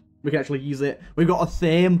up. We can actually use it. We've got a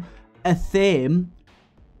theme. A theme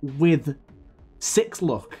with 6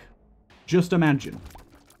 luck. Just imagine.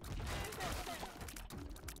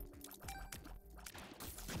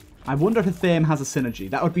 I wonder if a theme has a synergy.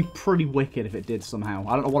 That would be pretty wicked if it did somehow.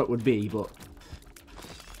 I don't know what it would be, but...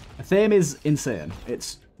 A theme is insane.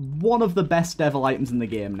 It's one of the best devil items in the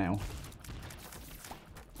game now.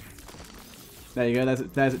 There you go.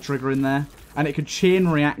 There's a trigger in there. And it can chain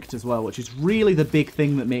react as well, which is really the big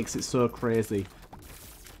thing that makes it so crazy.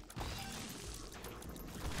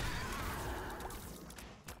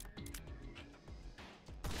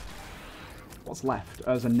 What's left?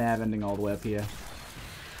 Oh, there's a nerve ending all the way up here.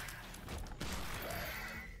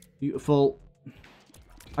 Beautiful.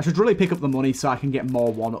 I should really pick up the money so I can get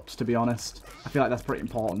more 1-ups, to be honest. I feel like that's pretty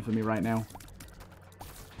important for me right now.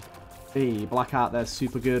 Hey, Blackheart there's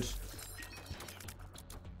super good.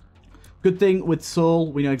 Good thing with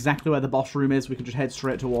Soul, we know exactly where the boss room is. We can just head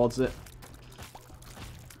straight towards it.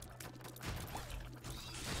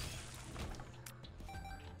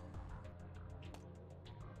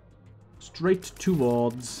 Straight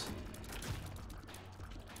towards...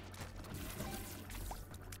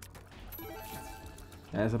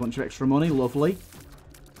 There's a bunch of extra money. Lovely.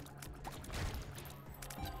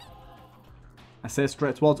 I say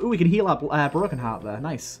straight towards... Ooh, we can heal our Broken Heart there.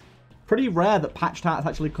 Nice. Pretty rare that Patched Hearts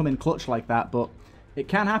actually come in clutch like that, but it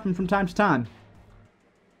can happen from time to time.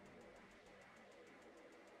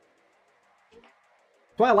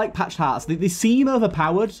 That's why I like Patched Hearts. They seem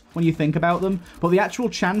overpowered when you think about them, but the actual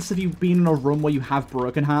chance of you being in a run where you have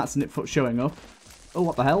Broken Hearts and it showing up... Oh,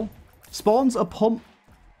 what the hell? Spawns a pump...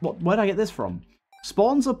 Where did I get this from?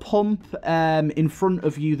 Spawns a pump in front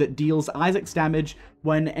of you that deals Isaac's damage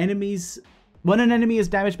when an enemy is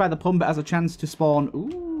damaged by the pump, it has a chance to spawn...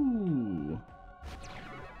 Ooh.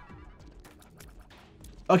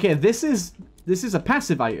 Okay, this is a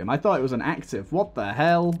passive item. I thought it was an active. What the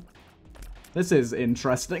hell? This is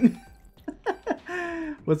interesting.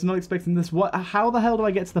 Was not expecting this. What? How the hell do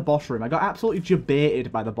I get to the boss room? I got absolutely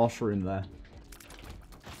jebaited by the boss room there.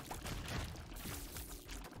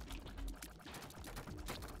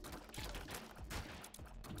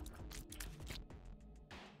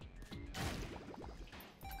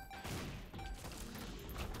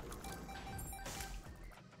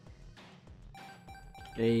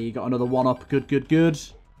 Hey, got another 1-up. Good, good, good.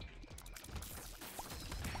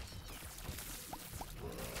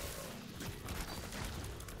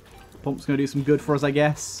 Pump's going to do some good for us, I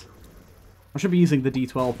guess. I should be using the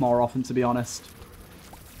D12 more often, to be honest.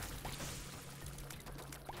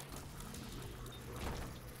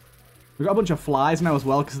 We've got a bunch of flies now as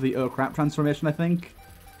well because of the oh crap transformation, I think.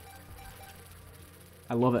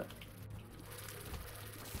 I love it.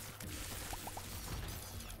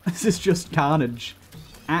 This is just carnage.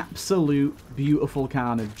 Absolute beautiful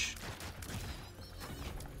carnage.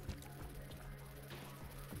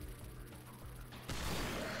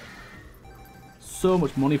 So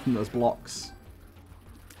much money from those blocks.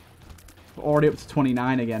 We're already up to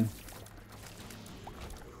 29 again.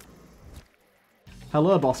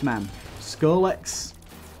 Hello, boss man. Skolex.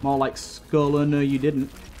 More like Skolo, no you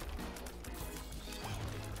didn't.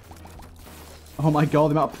 Oh my god,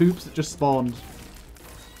 the amount of poops that just spawned.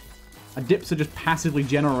 Our dips are just passively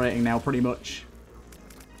generating now, pretty much.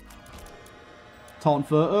 Taunt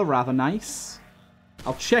photo, rather nice.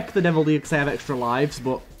 I'll check the Devil Deal because I have extra lives,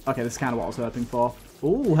 but... Okay, this is kind of what I was hoping for.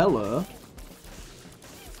 Oh, hello.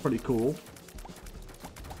 Pretty cool.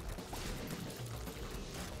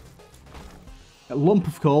 A lump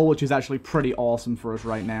of coal, which is actually pretty awesome for us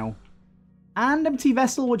right now. And empty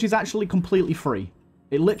vessel, which is actually completely free.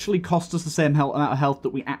 It literally costs us the same amount of health that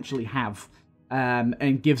we actually have.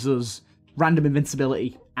 And gives us random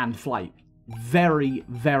invincibility and flight. Very,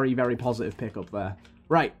 very, very positive pickup there.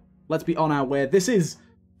 Right, let's be on our way. This is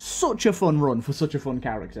such a fun run for such a fun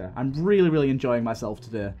character. I'm really, really enjoying myself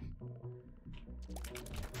today.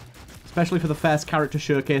 Especially for the first character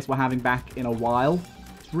showcase we're having back in a while.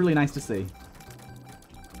 It's really nice to see.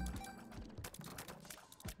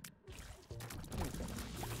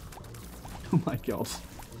 Oh my god.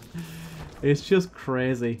 It's just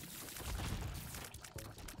crazy.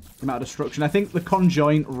 The amount of destruction. I think the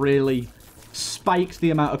conjoint really spiked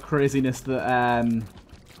the amount of craziness that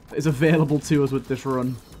is available to us with this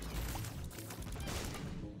run.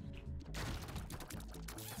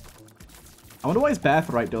 I wonder what his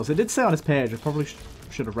birthright does. It did say on his page. I probably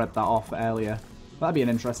should have read that off earlier. That'd be an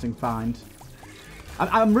interesting find.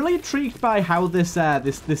 I'm really intrigued by how this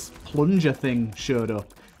this plunger thing showed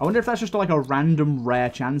up. I wonder if that's just like a random rare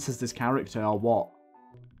chance as this character or what.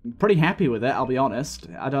 I'm pretty happy with it, I'll be honest.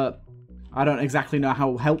 I don't exactly know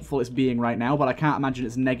how helpful it's being right now, but I can't imagine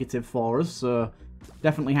it's negative for us, so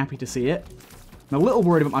definitely happy to see it. I'm a little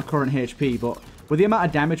worried about my current HP, but with the amount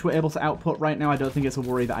of damage we're able to output right now, I don't think it's a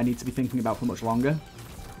worry that I need to be thinking about for much longer.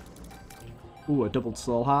 Ooh, a doubled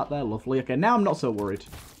soul heart there, lovely. Okay, now I'm not so worried.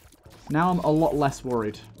 Now I'm a lot less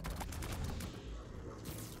worried.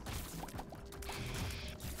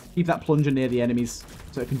 Keep that plunger near the enemies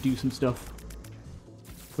so it can do some stuff.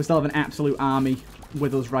 We still have an absolute army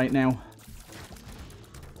with us right now.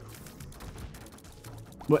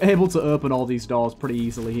 We're able to open all these doors pretty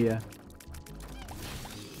easily here.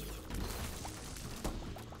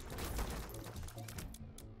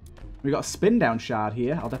 We got a spin down shard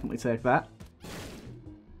here. I'll definitely take that.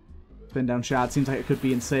 Spin down shard seems like it could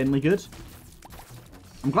be insanely good.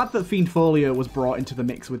 I'm glad that Fiend Folio was brought into the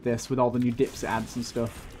mix with this, with all the new dips it adds and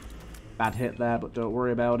stuff. Bad hit there, but don't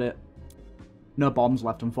worry about it. No bombs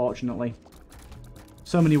left, unfortunately.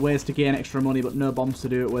 So many ways to gain extra money, but no bombs to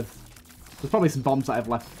do it with. There's probably some bombs that I've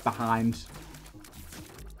left behind.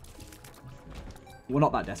 We're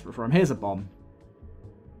not that desperate for them. Here's a bomb.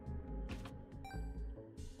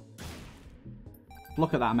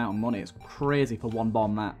 Look at that amount of money. It's crazy for one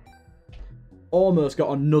bomb, that. Almost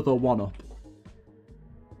got another 1-up.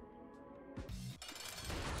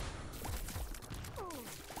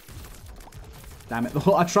 Damn it.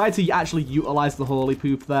 I tried to actually utilize the holy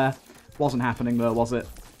poop there. Wasn't happening though, was it?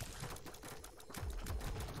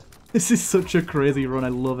 This is such a crazy run. I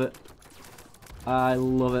love it. I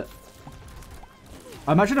love it.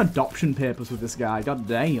 I imagine adoption papers with this guy. God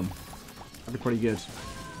damn. That'd be pretty good.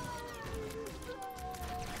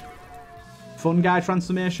 Fun guy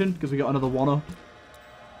transformation, because we got another 1-up.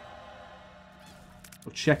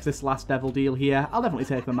 We'll check this last devil deal here. I'll definitely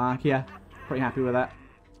take the mark here. Pretty happy with that.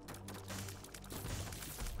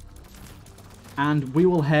 And we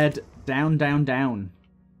will head down, down, down.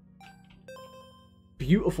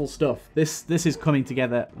 Beautiful stuff. This is coming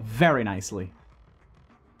together very nicely.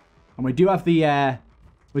 And we do have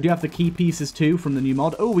the key pieces too from the new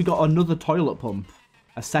mod. Oh, we got another toilet pump.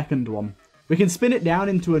 A second one. We can spin it down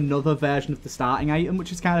into another version of the starting item,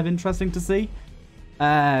 which is kind of interesting to see.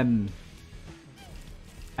 I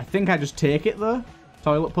think I just take it though.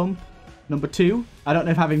 Toilet pump. Number 2. I don't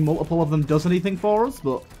know if having multiple of them does anything for us,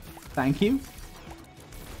 but thank you.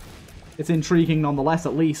 It's intriguing nonetheless,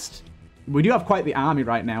 at least. We do have quite the army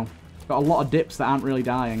right now. Got a lot of dips that aren't really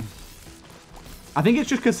dying. I think it's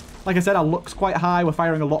just because, like I said, our luck's quite high. We're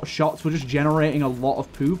firing a lot of shots. We're just generating a lot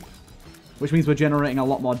of poop. Which means we're generating a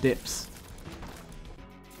lot more dips.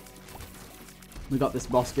 We got this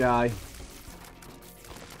boss guy.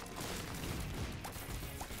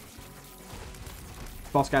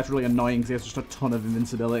 Boss guy's really annoying because he has just a ton of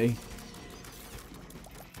invincibility.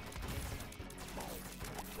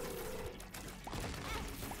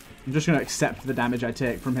 I'm just going to accept the damage I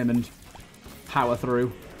take from him and power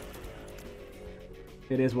through.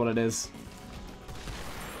 It is what it is.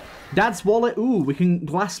 Dad's wallet. Ooh, we can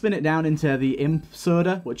glass spin it down into the imp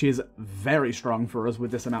soda, which is very strong for us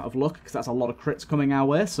with this amount of luck, because that's a lot of crits coming our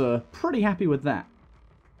way, so pretty happy with that.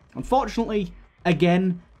 Unfortunately,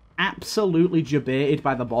 again, absolutely debated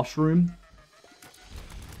by the boss room.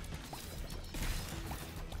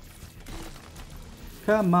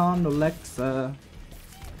 Come on, Alexa.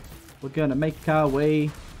 We're gonna make our way.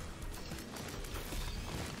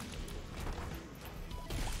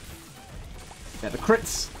 Yeah, the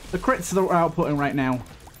crits that we're outputting right now,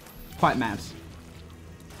 quite mad.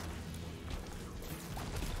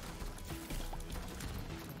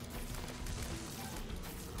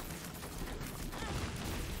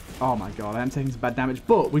 Oh my god, I am taking some bad damage,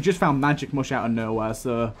 but we just found magic mush out of nowhere,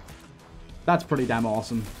 so that's pretty damn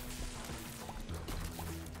awesome.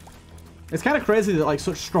 It's kind of crazy that like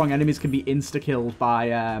such strong enemies can be insta-killed by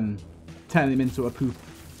turning them into a poop.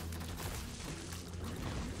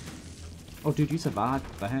 Oh, dude, you survived.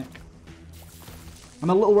 What the heck? I'm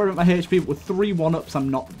a little worried about my HP, but with 3 1-ups, I'm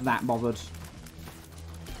not that bothered.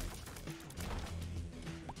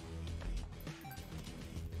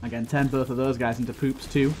 Again, turn both of those guys into poops,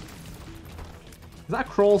 too. Is that a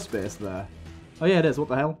crawl space there? Oh, yeah, it is. What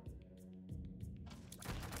the hell?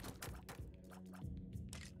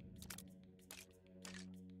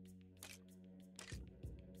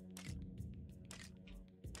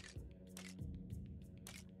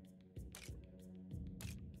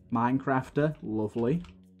 Minecrafter, lovely.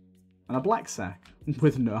 And a black sack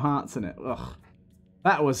with no hearts in it. Ugh.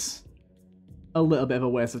 That was a little bit of a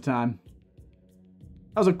waste of time.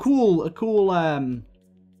 That was a cool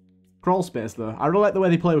crawl space though. I really like the way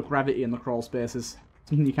they play with gravity in the crawl spaces.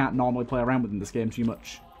 Something you can't normally play around with in this game too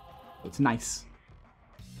much. It's nice.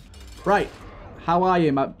 Right. How are you,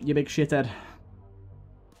 you big shithead?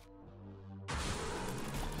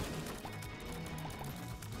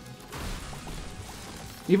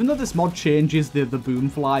 Even though this mod changes the boom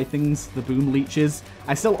fly things, the boom leeches,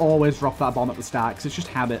 I still always drop that bomb at the start because it's just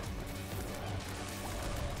habit.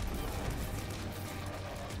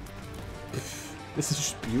 This is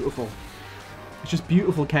just beautiful. It's just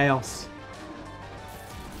beautiful chaos.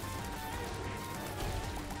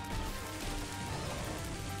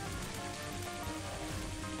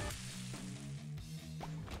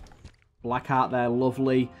 Blackheart there,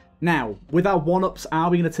 lovely. Now, with our 1-ups,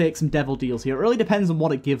 are we going to take some devil deals here? It really depends on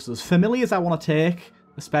what it gives us. Familiars I want to take,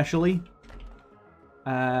 especially.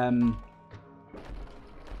 Like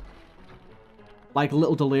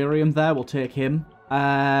Little Delirium there, we'll take him.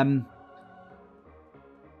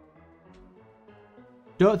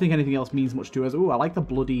 Don't think anything else means much to us. Ooh, I like the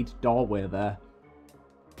bloodied doorway there.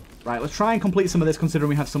 Right, let's try and complete some of this considering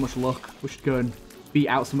we have so much luck. We should go and beat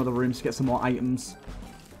out some of the rooms to get some more items.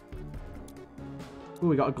 Ooh,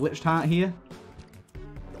 we got a glitched heart here.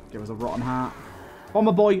 Give us a rotten heart.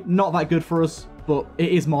 Bomber boy, not that good for us, but it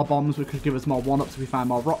is more bombs, which could give us more 1-ups if we find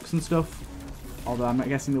more rocks and stuff. Although I'm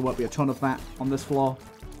guessing there won't be a ton of that on this floor.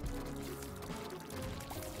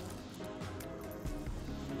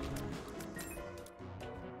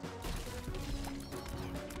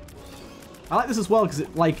 I like this as well, because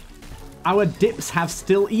like our dips have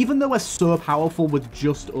still, even though we're so powerful with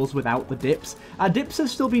just us without the dips, our dips have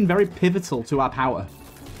still been very pivotal to our power.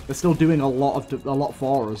 They're still doing a lot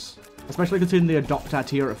for us, especially considering they adopt our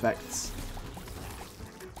tier effects.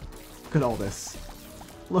 Look at all this.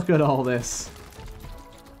 Look at all this.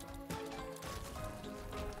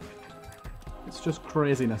 It's just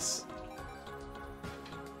craziness.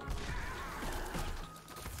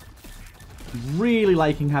 Really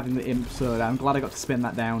liking having the imp soda. I'm glad I got to spin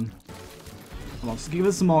that down. Come on, just give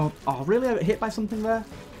us some more. Oh, really? I got hit by something there?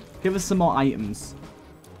 Give us some more items.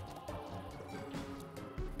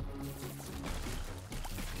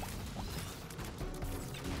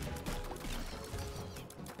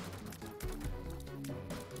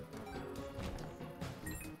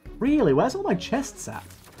 Really? Where's all my chests at?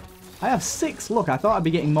 I have 6. Look, I thought I'd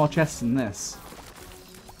be getting more chests than this.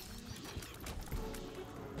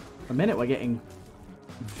 At the minute, we're getting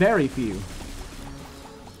very few.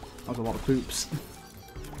 That was a lot of poops.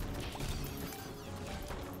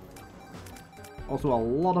 Also a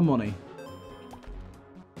lot of money.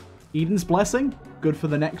 Eden's Blessing. Good for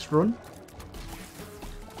the next run.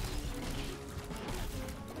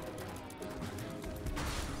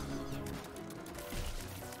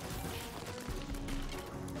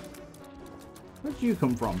 Where did you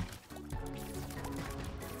come from?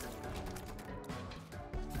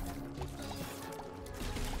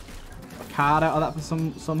 A card out of that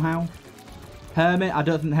for somehow. Hermit. I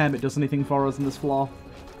don't think Hermit does anything for us in this floor.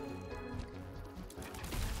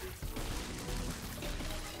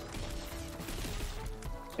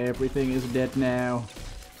 Everything is dead now.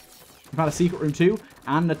 We found a secret room too,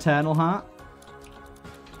 and an Eternal Heart.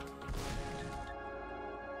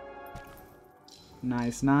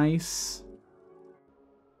 Nice, nice.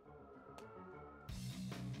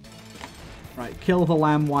 Right, kill the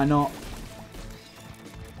lamb, why not?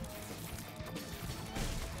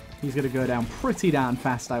 He's going to go down pretty darn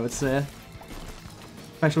fast, I would say.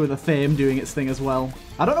 Especially with a Thame doing its thing as well.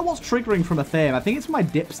 I don't know what's triggering from a Thame. I think it's my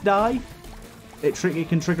dips die. It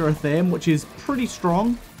can trigger a Thame, which is pretty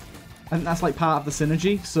strong. I think that's like part of the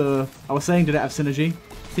synergy. So, I was saying, did it have synergy?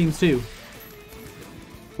 Seems to.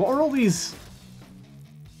 What are all these...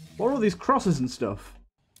 What are all these crosses and stuff?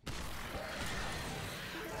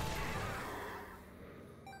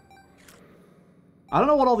 I don't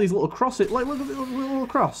know what all these little crosses... Like, look at the little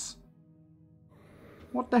cross.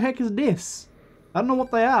 What the heck is this? I don't know what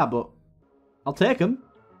they are, but I'll take them.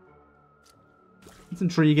 It's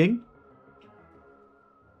intriguing.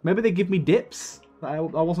 Maybe they give me dips that I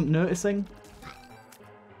wasn't noticing.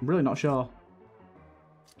 I'm really not sure.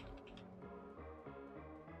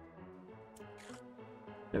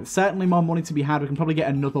 Yeah, there's certainly more money to be had. We can probably get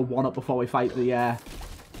another one up before we fight the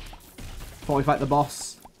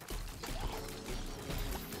boss.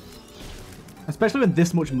 Especially when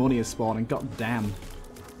this much money is spawning. God damn.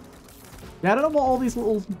 Yeah, I don't know what all these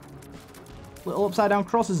little upside down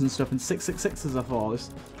crosses and stuff and 666s are for. It's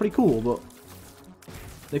pretty cool, but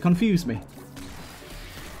they confuse me.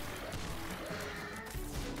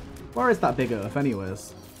 Where is that big Earth,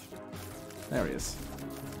 anyways? There he is.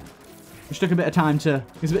 Which took a bit of time to...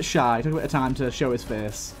 He's a bit shy. Took a bit of time to show his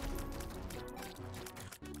face.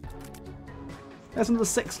 There's another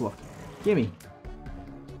 6, look. Gimme.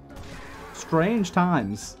 Strange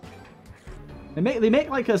times. They make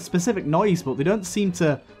like a specific noise, but they don't seem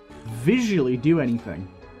to visually do anything.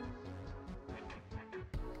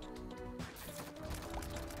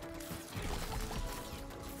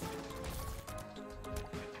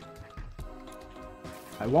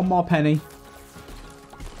 Right, one more penny.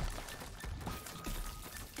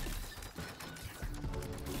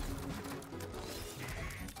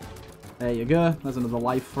 There you go. There's another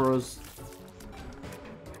life for us.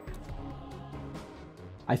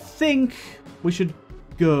 I think we should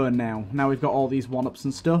go now. Now we've got all these 1-ups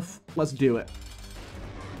and stuff. Let's do it.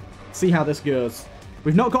 See how this goes.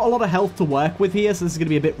 We've not got a lot of health to work with here, so this is going to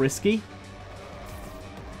be a bit risky.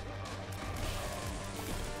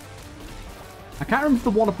 I can't remember if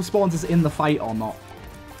the 1-up spawns is in the fight or not.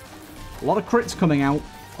 A lot of crits coming out.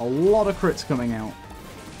 A lot of crits coming out.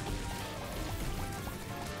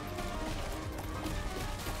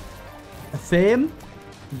 A Thame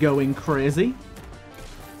going crazy.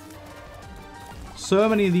 So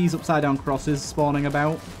many of these upside down crosses spawning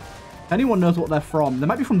about. If anyone knows what they're from, they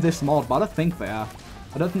might be from this mod, but I don't think they are.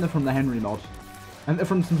 I don't think they're from the Henry mod. I think they're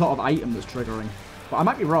from some sort of item that's triggering. But I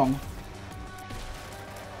might be wrong.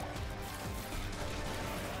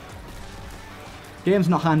 Game's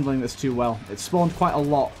not handling this too well. It spawned quite a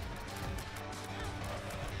lot.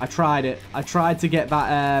 I tried it. I tried to get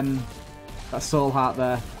that soul heart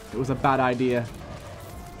there. It was a bad idea.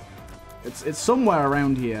 It's somewhere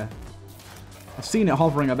around here. I've seen it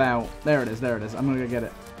hovering about. There it is, there it is. I'm gonna go get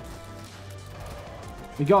it.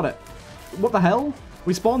 We got it. What the hell?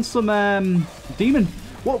 We spawned some demon...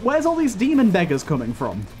 Where's all these demon beggars coming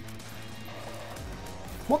from?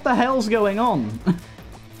 What the hell's going on?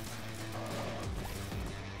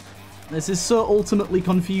 This is so ultimately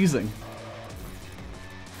confusing.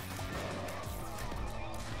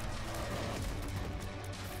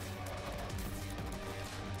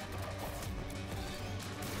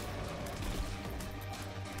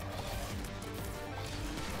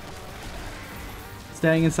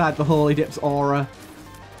 Staying inside the Holy Dip's aura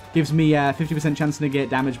gives me a 50% chance to negate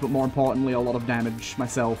damage, but more importantly, a lot of damage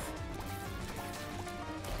myself.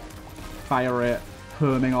 Fire rate,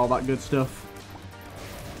 homing, all that good stuff.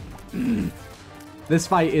 This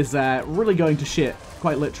fight is really going to shit,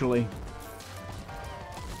 quite literally.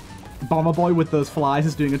 Bomber Boy with those flies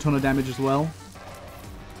is doing a ton of damage as well.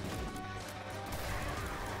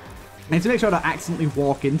 I need to make sure I don't accidentally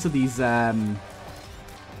walk into these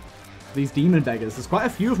These demon beggars. There's quite a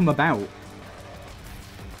few of them about.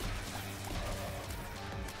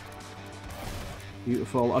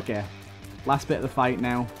 Beautiful. Okay. Last bit of the fight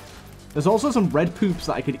now. There's also some red poops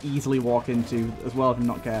that I could easily walk into as well if I'm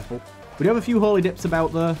not careful. We do have a few holy dips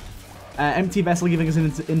about though. Empty vessel giving us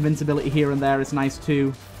invincibility here and there is nice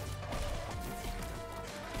too.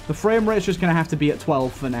 The frame rate's just going to have to be at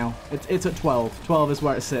 12 for now. It's at 12. 12 is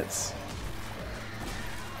where it sits.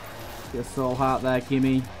 Get a soul heart there,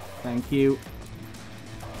 gimme. Thank you.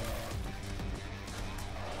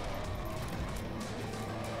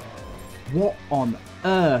 What on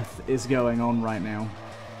earth is going on right now?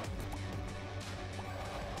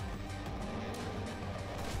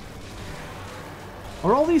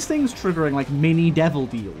 Are all these things triggering like mini devil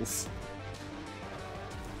deals?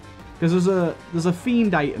 Because there's a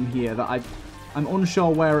fiend item here that I'm unsure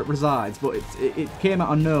where it resides, but it came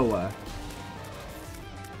out of nowhere.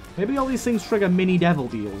 Maybe all these things trigger mini devil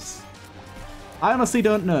deals. I honestly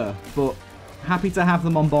don't know, but happy to have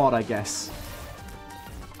them on board, I guess.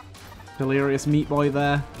 Delirious Meat Boy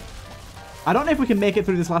there. I don't know if we can make it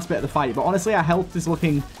through this last bit of the fight, but honestly our health is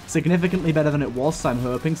looking significantly better than it was, so I'm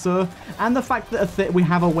hoping so. And the fact that we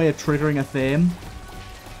have a way of triggering a theme.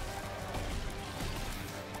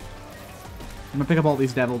 I'm gonna pick up all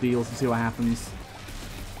these devil deals and see what happens.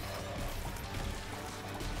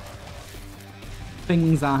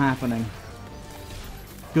 Things are happening.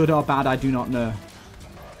 Good or bad, I do not know.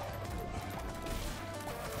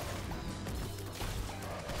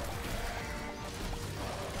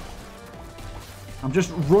 I'm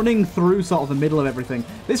just running through sort of the middle of everything.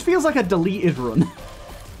 This feels like a deleted run.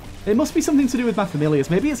 It must be something to do with my familiars.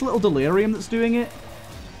 Maybe it's Little Delirium that's doing it.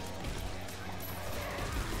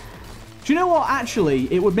 Do you know what?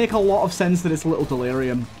 Actually, it would make a lot of sense that it's Little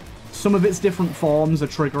Delirium. Some of its different forms are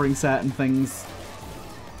triggering certain things.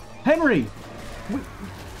 Henry!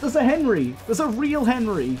 There's a Henry! There's a real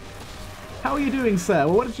Henry! How are you doing, sir?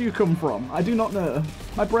 Well, where did you come from? I do not know.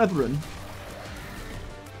 My brethren.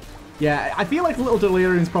 Yeah, I feel like Little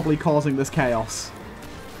Delirium's probably causing this chaos.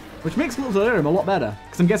 Which makes Little Delirium a lot better.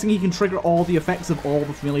 Because I'm guessing he can trigger all the effects of all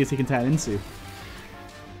the familiars he can turn into.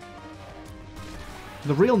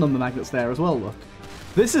 The real number magnet's there as well, look.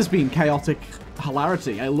 This has been chaotic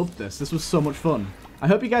hilarity. I loved this. This was so much fun. I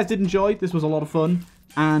hope you guys did enjoy. This was a lot of fun.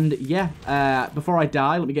 And yeah, before I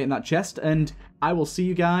die, let me get in that chest. And I will see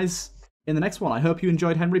you guys in the next one. I hope you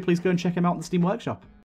enjoyed Henry. Please go and check him out in the Steam Workshop.